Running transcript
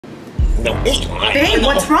Babe,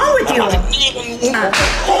 what's wrong with you? Oh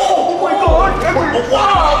my god!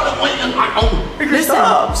 Listen.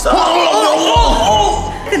 Stop!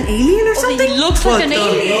 Stop! An alien or something? He looks like an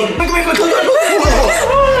alien. What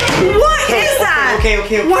is that? Okay.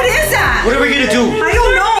 What is that? What are we gonna do? I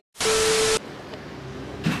don't know.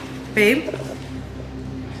 Babe?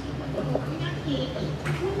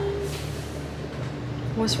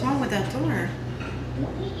 What's wrong with that door?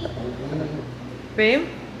 Babe?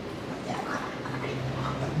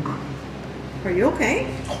 Are you okay?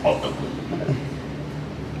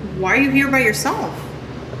 Why are you here by yourself?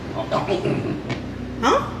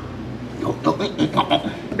 Huh?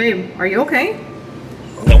 Babe, are you okay?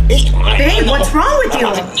 Babe, what's wrong with you?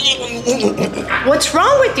 What's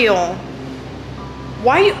wrong with you?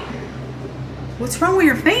 Why you... What's wrong with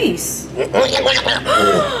your face?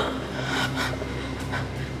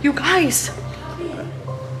 You guys.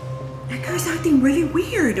 That guy's acting really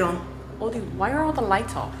weird. Odie, why are all the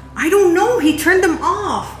lights off? I don't know. He turned them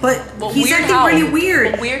off, but he's acting really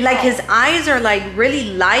weird. Like his eyes are like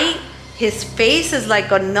really light. His face is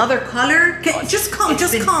like another color. Just come.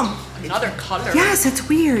 Another color? Yes, it's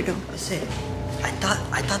weird. Listen, I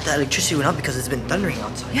thought the electricity went out because it's been thundering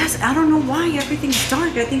outside. Yes, I don't know why everything's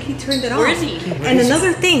dark. I think he turned it off. Where is he? And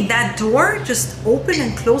another thing, that door just opened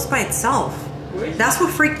and closed by itself. That's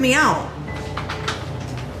what freaked me out.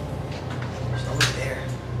 There's no one there.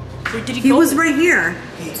 Where did he go? He was right here.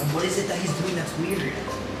 Hey, and what is it that he's doing that's weird?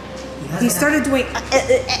 He started doing...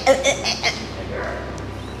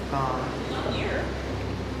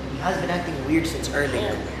 He has been acting weird since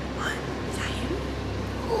earlier. What? Is that him?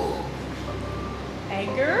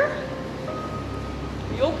 Edgar?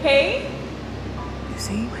 Are you okay? You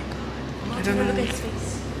see? Oh my god. I don't know. Look at his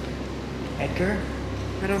face. Edgar?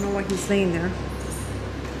 I don't know why he's laying there.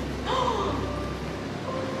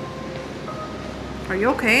 Are you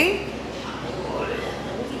okay?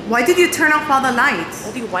 Why did you turn off all the lights?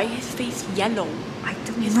 Odie, why is his face yellow? I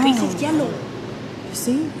don't His know. face is yellow. You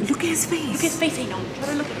see? Look at his face. Look at his face, Heynel. Try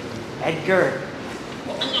to look at it. Edgar!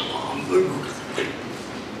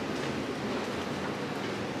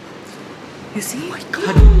 You see? Oh my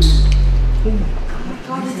god.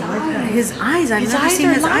 His eyes. I've never seen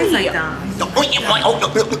his eyes like that.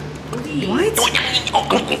 What?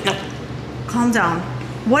 Calm down.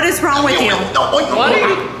 What is wrong with you? What are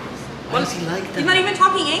you? Why does he like that? He's not even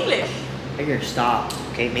talking English. Edgar, stop.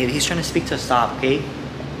 Okay, maybe he's trying to speak to us. Stop, okay?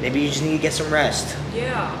 Maybe you just need to get some rest.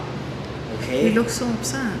 Yeah. Okay? He looks so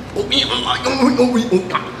upset.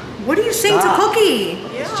 What are you saying to Stop. Cookie?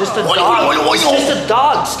 Yeah. It's just a dog. It's just a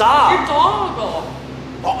dog. Your Stop. dog.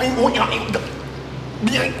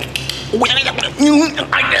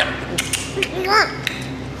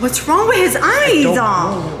 What's wrong with his eyes?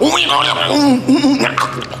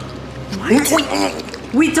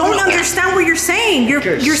 What? We don't understand what you're saying. You're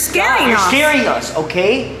scaring us. You're scaring us,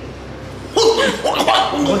 okay?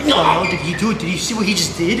 What the hell did he do? Did you see what he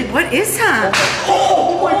just did? What is that?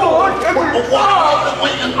 Oh my god!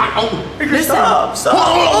 Edgar, stop!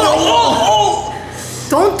 Stop!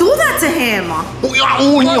 Don't do that to him. No.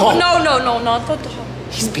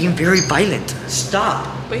 He's being very violent. Stop.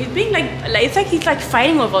 But he's being like it's like he's like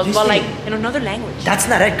fighting with us, but like in another language. That's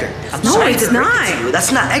not Edgar. I'm No, sorry it's to break it not. to you.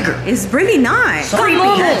 That's not Edgar. It's really not. Sorry,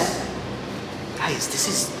 Creepy. yes. Guys, this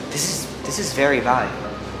is very bad.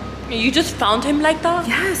 You just found him like that?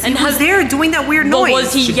 Yes, And he was there doing that weird But noise.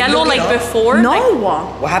 was he Should we yellow look it like up? before? No.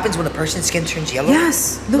 Like, What happens when a person's skin turns yellow?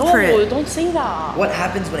 Yes, look no, for it. don't say that. What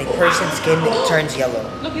happens when a person's skin turns yellow?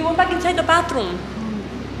 Look, he went back inside the bathroom.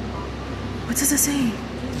 What does it say?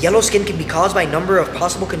 Yellow skin can be caused by a number of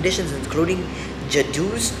possible conditions, including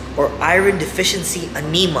jaundice or iron deficiency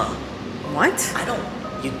anemia. What?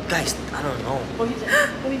 You guys, I don't know. What is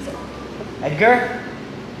it? Edgar?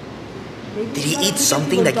 Did he eat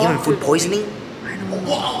something that gave him food poisoning? I don't know.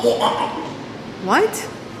 What?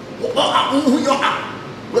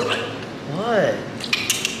 What?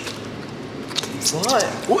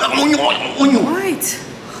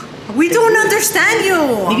 We don't understand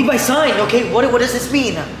you. Maybe by sign, okay? What does this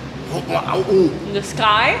mean? In the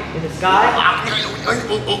sky? In the sky?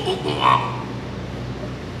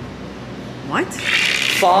 What?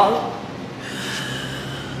 Fall?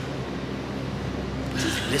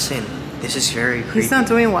 Listen, this is very creepy. He's not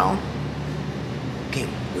doing well. Okay,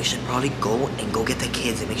 we should probably go get the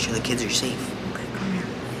kids and make sure the kids are safe. Okay, come here.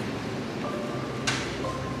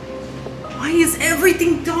 Why is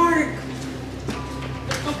everything dark?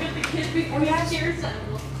 Let's go get the kids before he has yours.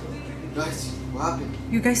 Guys, what happened?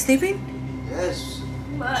 You guys sleeping? Yes.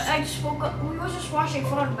 I just woke up. We were just watching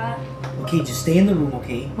fun, man. Okay, just stay in the room,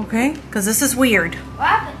 okay? Okay, because this is weird. What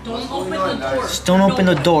happened? Don't open the door. Just don't open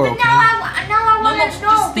the door, But okay? now I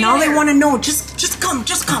stay Now there. they want to know. Just come.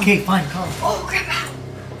 Okay, fine, come. Oh, Grandpa.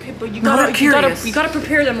 Okay, but you Now gotta, they're curious. you gotta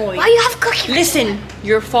prepare them, Ollie. Why you have cookies? Listen,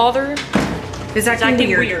 your father Is is acting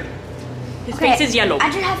weird. weird. His face is yellow. I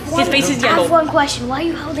just have one. His face is I have yellow. one question. Why are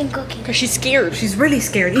you holding cookies? Because she's scared. She's really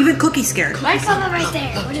scared. Even Cookie's scared. My Papa right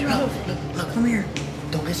there. What is wrong with it? Come here.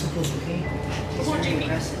 Don't get so close, okay?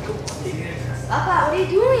 Papa, what are you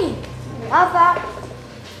doing? Papa.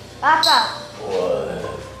 Papa.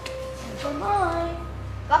 Come on.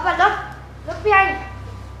 Papa, look behind.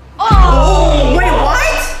 Oh! Wait,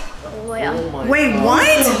 what? Well, Wait,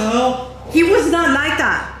 what? He was not like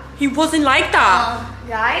that. He wasn't like that.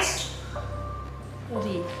 guys.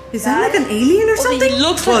 Ollie. Is that like an alien or Ollie, something? he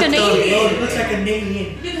looks like an alien. It looks like an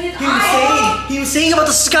alien. Look at his He eyes. was saying about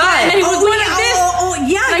the sky. And he was going like this.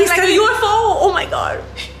 Yeah, Like, like a UFO. Oh my god.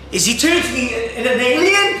 Is he turning to be an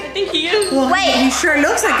alien? I think he is. Well, Wait. he sure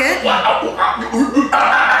looks like it.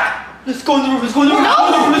 Let's go in the room. Let's go in the room.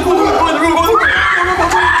 Let's go in the room. Go in the room.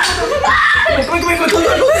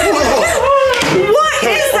 What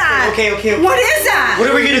is that? Okay. What is that? What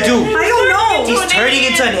are we gonna do? I don't know. He's turning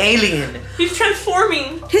into an alien. He's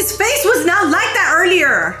transforming. His face was not like that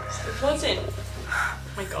earlier. It wasn't. Oh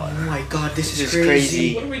my god. Oh my god, this is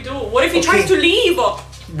crazy. What do we do? What if he tries to leave?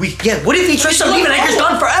 What if he tries to leave and Edgar's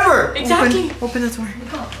gone forever? Exactly. Open the door.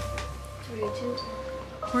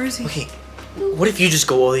 Where is he? Okay, what if you just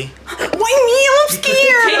go, Ollie? Why me? I'm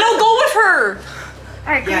scared. Taylor, go with her.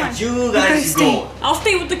 Alright, come on. you guys stay. I'll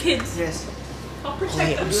stay with the kids. Yes. I'll protect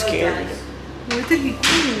Ollie, them. I'm scared. Where did he go?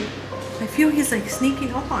 I feel he's like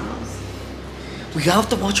sneaking up on us. We have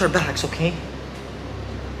to watch our backs, okay?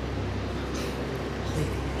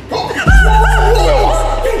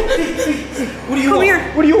 What do you Come want? here.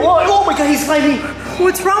 What do you want? Oh my god, he's climbing.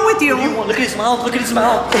 What's wrong with you? What do you want? Look at his mouth. Look at his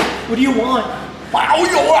mouth. What do you want?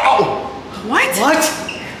 What? What?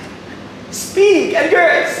 Speak,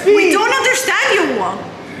 Edgar. Speak. We don't understand you.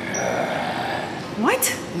 What?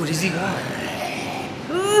 What does he want?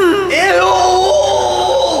 Ugh. Ew!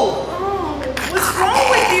 What's wrong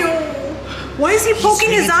with you? Why is he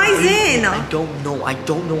poking his eyes in? I don't know.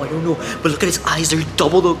 But look at his eyes. They're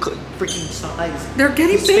double the freaking size. They're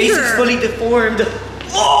getting His face bigger. is fully deformed. Don't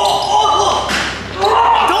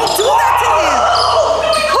do that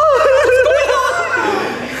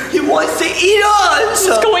He wants to eat us.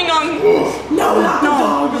 What's going on? to him. No.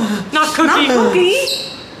 Not Cookie. Not Cookie.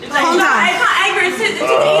 It's Calm down. It's not anger. It's his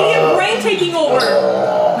alien brain taking over.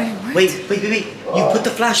 Wait. You put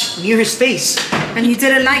the flash near his face. And he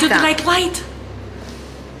didn't like Do the that. light.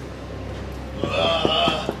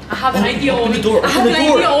 I have an idea, open Ollie. the door, I have open an the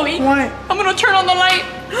door. idea, Ollie. What? I'm gonna turn on the light.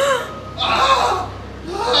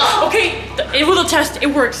 Okay, it was a test. It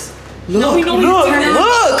works. Look, we know he's turning.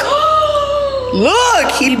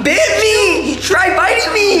 Look, he bit me. He tried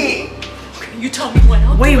biting me. You tell me when.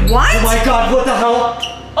 I'll Wait, do it. what? Oh my god, what the hell?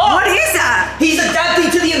 What is that? He's adapting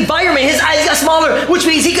to the environment. His eyes got smaller, which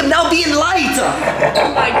means he can now be in light.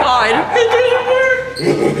 Oh my god. It didn't work.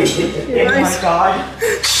 Oh my god.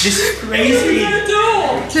 This is What are we crazy. gonna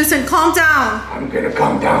do? Listen, calm down. I'm gonna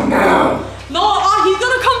come down now. No, he's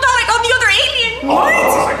gonna come down like on the other alien. What?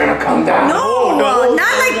 I'm gonna come down. No,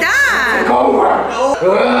 not like that. Over.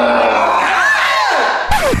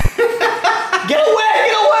 Get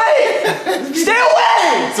away! Stay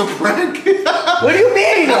away! It's a prank. What do you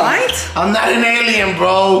mean? What? I'm not an alien,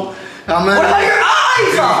 bro. I'm What about your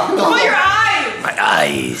eyes? What about your eyes? My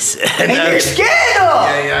eyes. And your skin?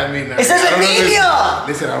 Yeah, I mean. It says I don't know if anemia. it's-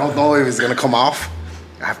 Listen, I don't know if it's gonna come off.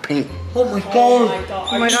 I have paint. Oh my Oh god. my god.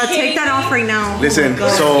 Oh my god, take that off right now. Listen,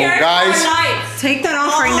 so Scared for guys, our lives. Take that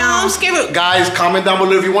off right now. guys, comment down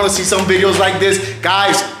below if you want to see some videos like this.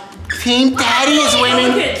 Guys, Team Daddy is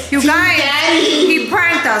winning. Kids. You Team guys, Daddy. he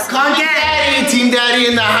pranked us again. Team Daddy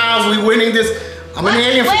in the house. We winning this. I'm an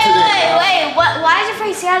alien for today. Wait. Why is your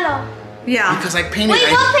face yellow? Yeah. Because I painted.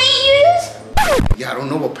 Wait, what paint you use? Yeah, I don't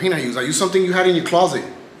know what paint I use. I used something you had in your closet.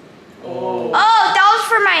 Oh, that was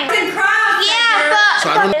for my. Craft, Yeah, So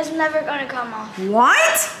I but don't- it's never gonna come off.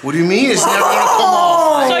 What? What do you mean it's never gonna come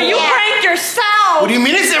off? So you Yeah. pranked yourself. What do you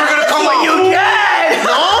mean it's never gonna come off? You can!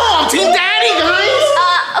 No, I'm Team Daddy, guys.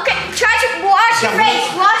 Okay, try to wash your face.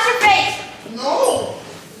 Wash your face. No.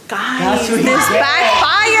 Guys, what he this did.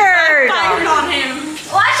 backfired. Fired on him.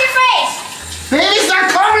 Wash your face. Baby, it's not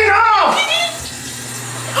coming off.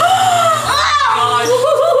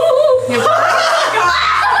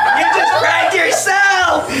 You just pranked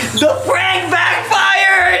yourself! The prank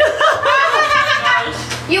backfired!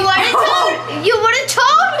 You would've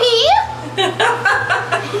told me.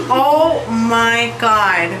 Oh my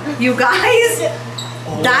god. You guys,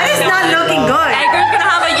 that is not looking good. Edgar's gonna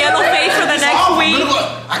have a yellow face for the next week.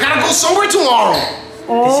 I gotta go somewhere tomorrow.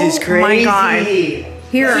 Oh This is crazy. my God.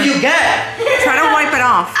 Here. That's what you get. Try to wipe it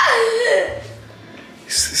off.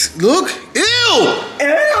 Look. Ew.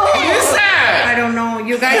 What is that? I don't know.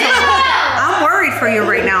 You guys I'm worried for you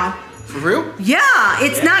right now. For real? Yeah,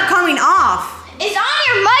 it's not coming off. It's on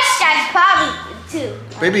your mustache, probably, too.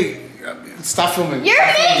 Baby, stop filming. You're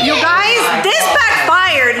a minion. You guys, this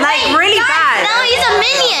backfired like really bad. No, he's a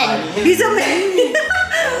minion. He's a minion.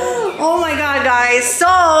 Oh my God, guys.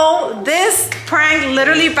 So this prank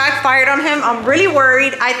literally backfired on him. I'm really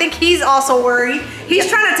worried. I think he's also worried. He's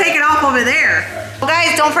trying to take it off over there. Well,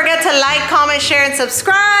 guys, don't forget to like, comment, share, and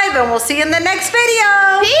subscribe, and we'll see you in the next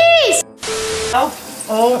video. Peace.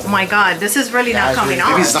 Oh my God, this is really not coming off.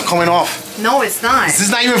 Baby, it's not coming off. No, it's not. This is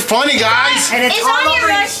not even funny, guys. And It's all on your over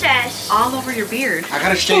mustache. all over your beard. I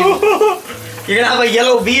gotta shave. You're gonna have a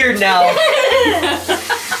yellow beard now.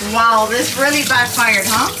 Wow, this really backfired,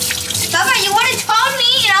 huh? Papa, you would have told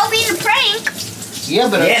me and I'll be in the prank. Yeah,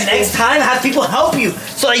 but Yeah, next time have people help you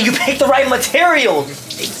so that you pick the right materials.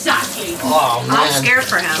 Exactly. Oh I'm man. scared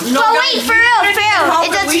for him. Oh, wait, for real,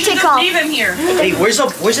 We doesn't should take just off. leave him here. Hey, where's the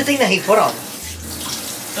thing that he put on?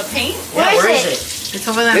 The paint? Yeah, Where where is is it? It's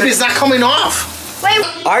over there. baby, it's not coming off. Wait,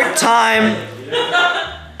 Art time.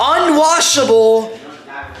 Unwashable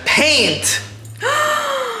paint.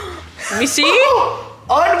 Let me see.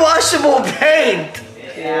 Unwashable paint.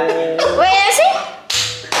 wait, is it?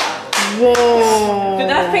 Whoa. Dude,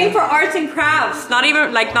 that's paint for arts and crafts. Not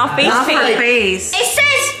even, like, not face Not for paint. face. It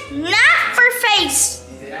says not for face.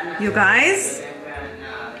 You guys?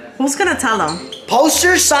 Who's gonna tell him?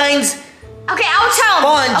 Poster signs. Okay, I'll tell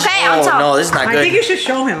him. Sponge. Okay, I'll Oh tell him. no, this is not I good. think you should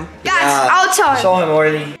show him. Guys, I'll tell him. Show him,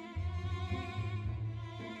 Orly.